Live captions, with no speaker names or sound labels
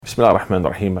Bismillah ar-Rahman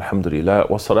ar-Rahim, alhamdulillah,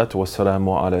 wa salatu wa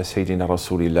salamu ala Sayyidina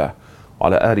Rasulillah, wa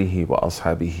ala alihi wa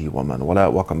ashabihi wa man wala.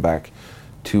 Welcome back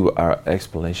to our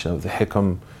explanation of the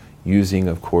hikam using,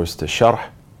 of course, the sharh,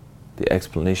 the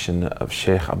explanation of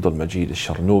Shaykh Abdul Majid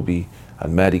al-Sharnubi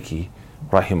al-Maliki,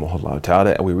 rahimahullah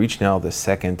ta'ala. And we reach now the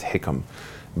second hikam.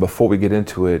 Before we get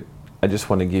into it, I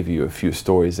just want to give you a few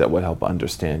stories that will help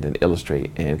understand and illustrate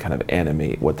and kind of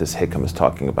animate what this hikam is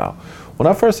talking about. When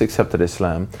I first accepted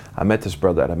Islam, I met this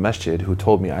brother at a masjid who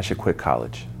told me I should quit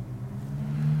college.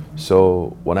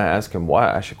 So when I asked him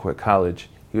why I should quit college,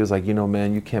 he was like, you know,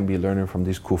 man, you can't be learning from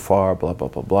these kuffar, blah, blah,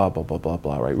 blah, blah, blah, blah, blah,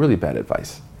 blah, right? Really bad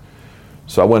advice.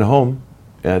 So I went home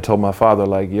and I told my father,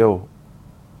 like, yo,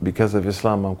 because of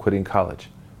Islam, I'm quitting college.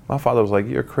 My father was like,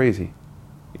 you're crazy.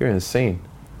 You're insane.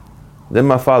 Then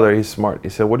my father, he's smart. He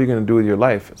said, what are you going to do with your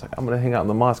life? It's like, I'm going to hang out in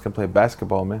the mosque and play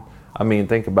basketball, man. I mean,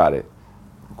 think about it.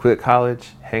 Quit college,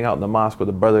 hang out in the mosque with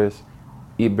the brothers,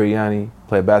 eat biryani,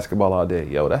 play basketball all day.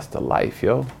 Yo, that's the life,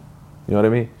 yo. You know what I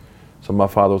mean? So my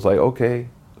father was like, okay,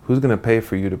 who's going to pay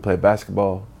for you to play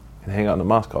basketball and hang out in the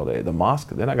mosque all day? The mosque?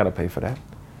 They're not going to pay for that.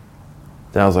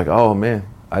 Then I was like, oh, man,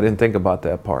 I didn't think about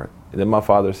that part. And then my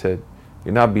father said,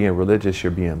 you're not being religious,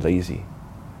 you're being lazy,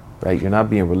 right? You're not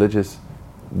being religious.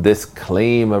 This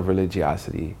claim of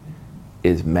religiosity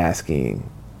is masking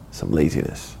some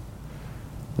laziness.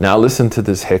 Now listen to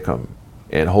this hikam,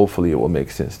 and hopefully it will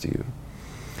make sense to you.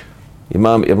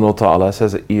 Imam Ibn Ta'ala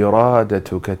says,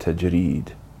 إرادتك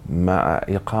تجريد مع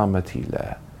إقامة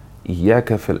الله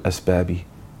إياك في الأسباب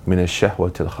من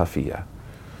الشهوة الخفية.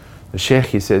 The Shaykh,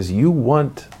 he says, you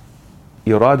want,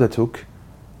 إرادتك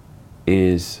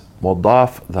is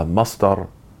مضاف the masdar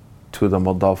to the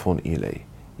مضاف إليه.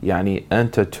 يعني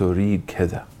أنت تريد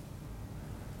كذا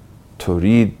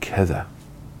تريد كذا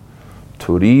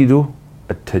تريد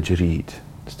التجريد.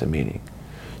 That's the meaning.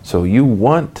 So you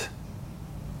want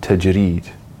تجريد.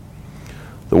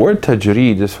 The word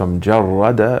تجريد is from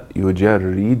جرد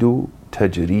يجرد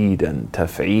تجريدا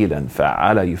تفعيلا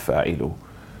فعل يفعل,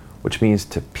 which means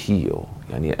to peel.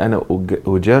 يعني أنا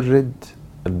أجرد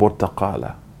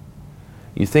البرتقالة.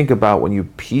 You think about when you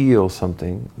peel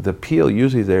something, the peel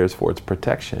usually there is for its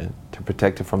protection, to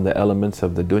protect it from the elements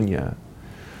of the dunya.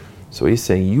 So he's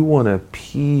saying you want to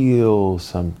peel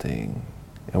something.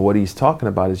 And what he's talking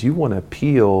about is you want to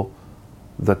peel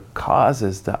the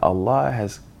causes that Allah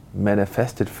has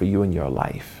manifested for you in your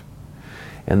life.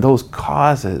 And those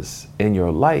causes in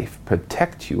your life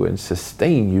protect you and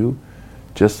sustain you,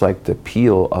 just like the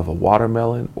peel of a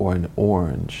watermelon or an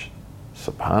orange.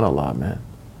 SubhanAllah, man.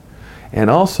 And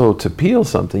also, to peel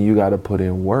something, you got to put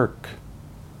in work.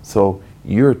 So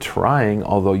you're trying,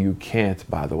 although you can't,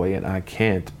 by the way, and I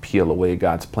can't peel away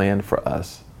God's plan for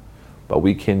us, but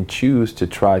we can choose to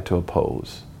try to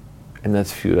oppose, and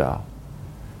that's futile.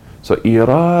 So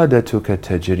إرادتك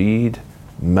تجريد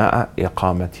مع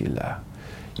إقامة الله.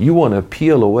 You want to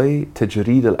peel away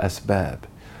تجريد الأسباب.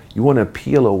 You want to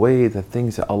peel away the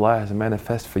things that Allah has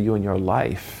manifested for you in your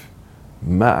life.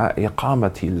 مع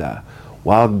إقامة الله.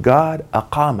 While God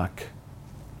aqamak,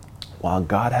 while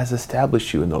God has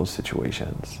established you in those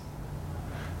situations.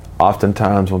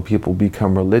 Oftentimes when people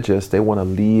become religious, they want to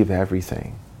leave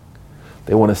everything.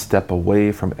 They want to step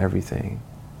away from everything.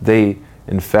 They,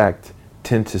 in fact,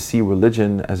 tend to see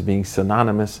religion as being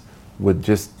synonymous with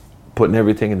just putting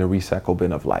everything in the recycle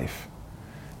bin of life.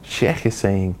 Shaykh is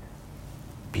saying,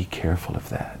 be careful of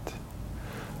that.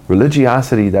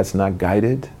 Religiosity that's not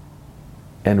guided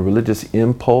and religious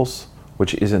impulse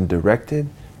which isn't directed,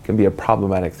 can be a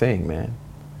problematic thing, man.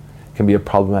 Can be a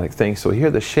problematic thing. So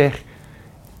here the Shaykh,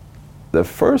 the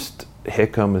first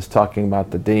hikam is talking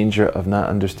about the danger of not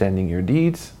understanding your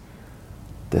deeds.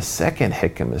 The second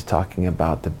hikam is talking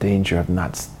about the danger of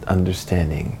not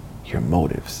understanding your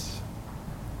motives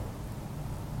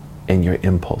and your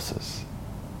impulses.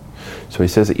 So he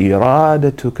says,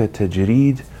 إرادتك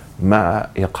تجريد مع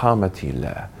إقامة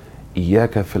الله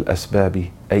إياك في الأسباب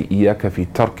أي إياك في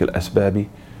ترك الأسباب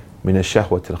من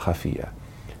الشهوة الخفية.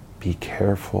 Be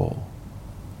careful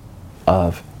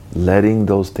of letting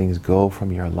those things go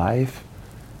from your life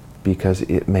because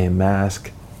it may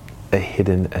mask a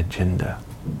hidden agenda,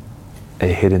 a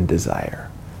hidden desire.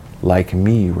 Like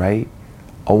me, right?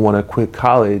 I want to quit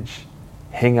college,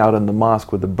 hang out in the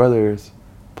mosque with the brothers,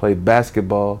 play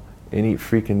basketball, and eat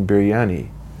freaking biryani.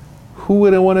 Who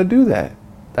wouldn't want to do that?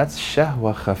 That's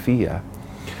shahwa khafiyya.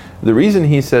 The reason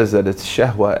he says that it's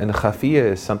shahwa and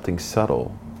khafiyya is something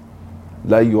subtle.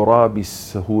 La yura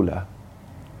bisahula.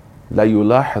 La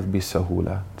yulahad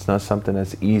bisahula. It's not something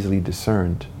that's easily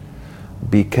discerned.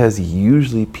 Because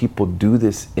usually people do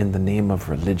this in the name of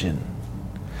religion.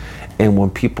 And when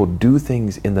people do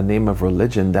things in the name of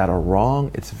religion that are wrong,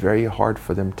 it's very hard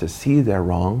for them to see they're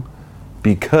wrong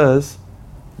because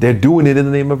they're doing it in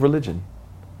the name of religion.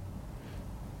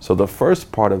 So the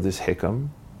first part of this hikam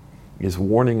is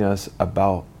warning us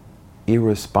about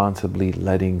irresponsibly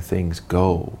letting things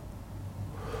go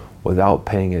without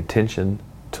paying attention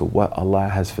to what Allah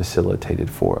has facilitated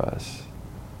for us.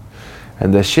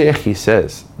 And the Shaykh, he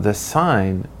says, the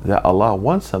sign that Allah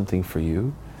wants something for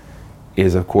you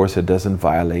is, of course, it doesn't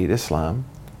violate Islam.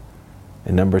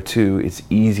 And number two, it's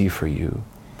easy for you.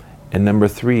 And number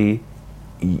three,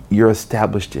 you're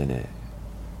established in it.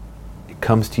 It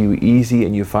comes to you easy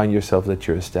and you find yourself that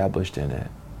you're established in it.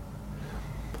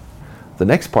 The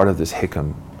next part of this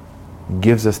hikam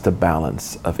gives us the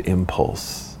balance of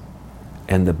impulse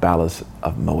and the balance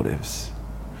of motives.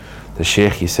 The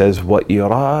Shaykh, he says,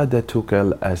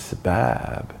 وَإِرَادَتُكَ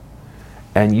الْأَسْبَابِ,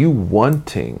 and you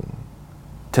wanting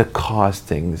to cause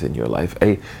things in your life.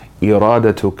 أي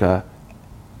إرادتك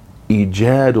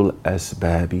إيجاد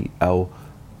الأسباب أو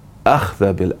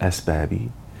أخذ بالأسباب.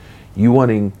 You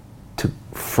wanting to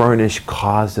furnish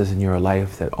causes in your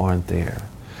life that aren't there.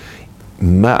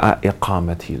 مع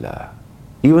إقامة الله.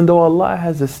 Even though Allah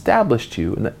has established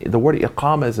you, and the word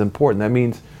iqama is important. That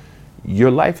means your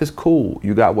life is cool.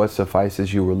 You got what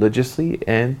suffices you religiously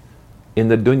and in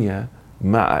the dunya.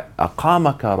 مع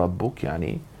أقامك ربك,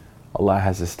 يعني Allah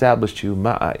has established you.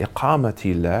 مع إقامة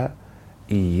الله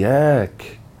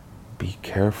إياك, be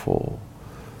careful.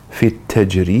 في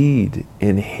التجريد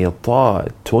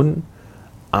انحطاط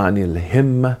عن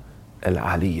الهمة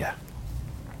العالية.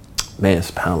 Man,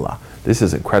 subhanAllah, this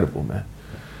is incredible, man.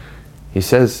 He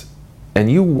says,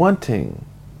 and you wanting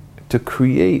to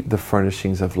create the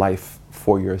furnishings of life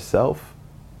for yourself,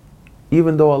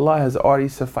 even though Allah has already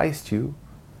sufficed you,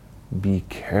 be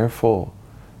careful.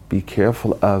 Be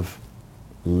careful of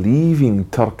leaving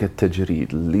tark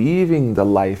al-tajreed, leaving the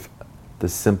life, the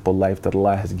simple life that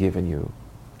Allah has given you.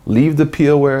 Leave the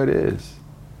peel where it is,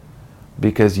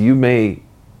 because you may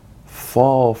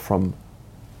fall from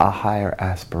a higher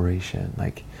aspiration.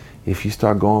 Like if you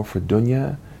start going for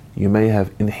dunya, you may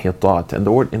have inhitat. And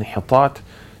the word inhitat,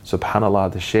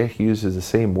 subhanAllah, the Shaykh uses the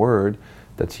same word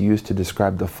that's used to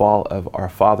describe the fall of our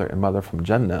father and mother from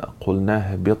Jannah.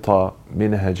 قُلْنَا هَبِطَ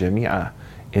مِنْهَا جَمِيعًا.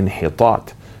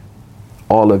 Inhitat.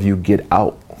 All of you get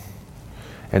out.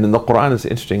 And in the Quran, it's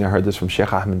interesting, I heard this from Shaykh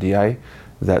Ahmadiyya,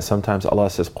 that sometimes Allah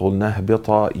says, قُلْنَا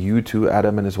هَبِطَ, you two,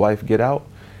 Adam and his wife, get out.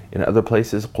 In other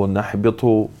places, قُلْنَا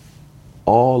هَبِطُ,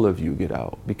 all of you get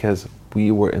out, because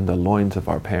we were in the loins of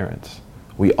our parents.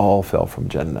 We all fell from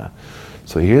Jannah.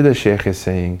 So here the Shaykh is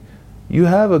saying, you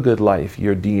have a good life.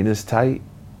 Your deen is tight.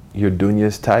 Your dunya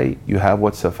is tight. You have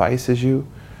what suffices you.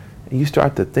 And you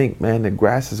start to think, man, the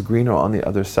grass is greener on the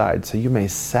other side. So you may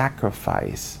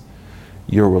sacrifice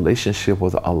your relationship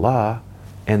with Allah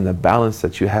and the balance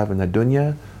that you have in the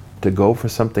dunya to go for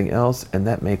something else. And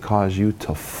that may cause you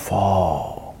to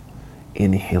fall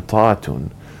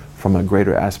inhitatun, from a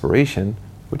greater aspiration,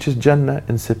 which is Jannah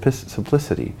and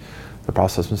simplicity. The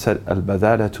Prophet said,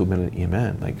 Al-badalatu min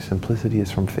al-iman, like simplicity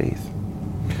is from faith.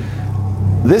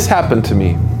 This happened to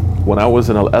me when I was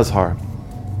in Al-Azhar.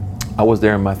 I was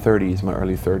there in my 30s, my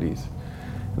early 30s.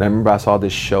 And I remember I saw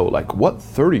this show, like what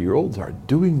 30-year-olds are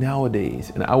doing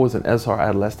nowadays. And I was in Azhar, I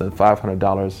had less than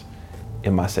 $500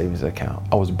 in my savings account.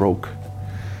 I was broke.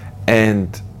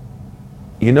 And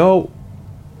you know,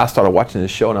 I started watching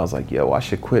this show and I was like, yo, I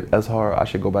should quit Azhar. I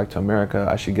should go back to America.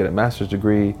 I should get a master's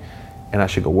degree. And I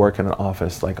should go work in an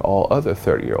office like all other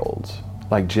 30-year-olds,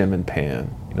 like Jim and Pam.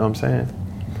 You know what I'm saying?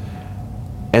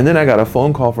 And then I got a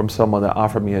phone call from someone that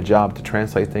offered me a job to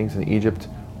translate things in Egypt,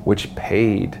 which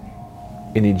paid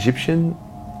in Egyptian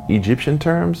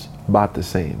terms about the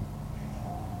same.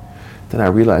 Then I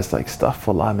realized, like,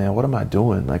 astaghfirullah, man, what am I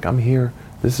doing? Like, I'm here.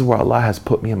 This is where Allah has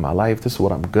put me in my life. This is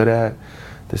what I'm good at.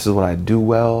 This is what I do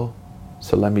well.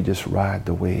 So let me just ride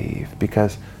the wave.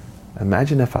 Because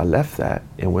imagine if I left that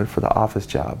and went for the office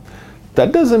job.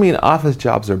 That doesn't mean office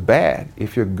jobs are bad.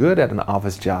 If you're good at an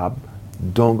office job,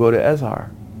 don't go to Azhar.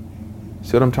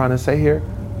 See what I'm trying to say here?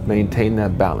 Maintain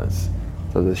that balance.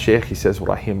 So the Shaykh, he says,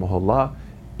 rahimahullah,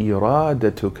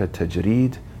 إرادتك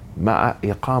تجريد مع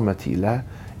إقامة لا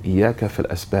إياك في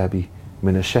الأسباب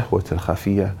من الشهوة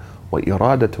الخفية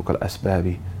وإرادتك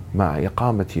الأسباب مع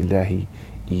إقامة الله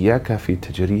إياك في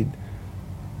تجريد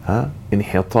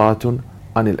انحطاط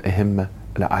عن الأهمة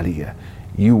العالية.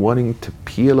 You wanting to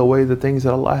peel away the things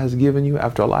that Allah has given you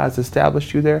after Allah has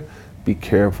established you there, be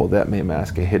careful. That may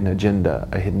mask a hidden agenda,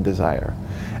 a hidden desire.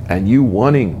 And you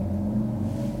wanting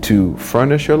to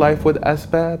furnish your life with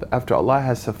asbab after Allah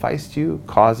has sufficed you,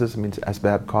 causes means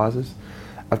asbab, causes,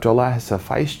 after Allah has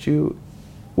sufficed you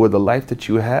with the life that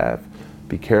you have,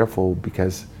 be careful,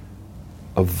 because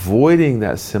avoiding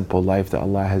that simple life that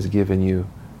Allah has given you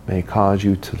may cause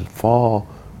you to fall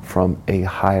from a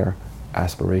higher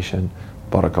aspiration.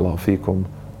 Barakallahu feekum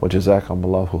wa jazakum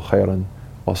Allahu khairan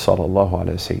wa sallallahu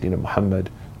ala Sayyidina Muhammad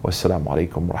wa assalamu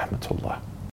alaikum wa rahmatullah.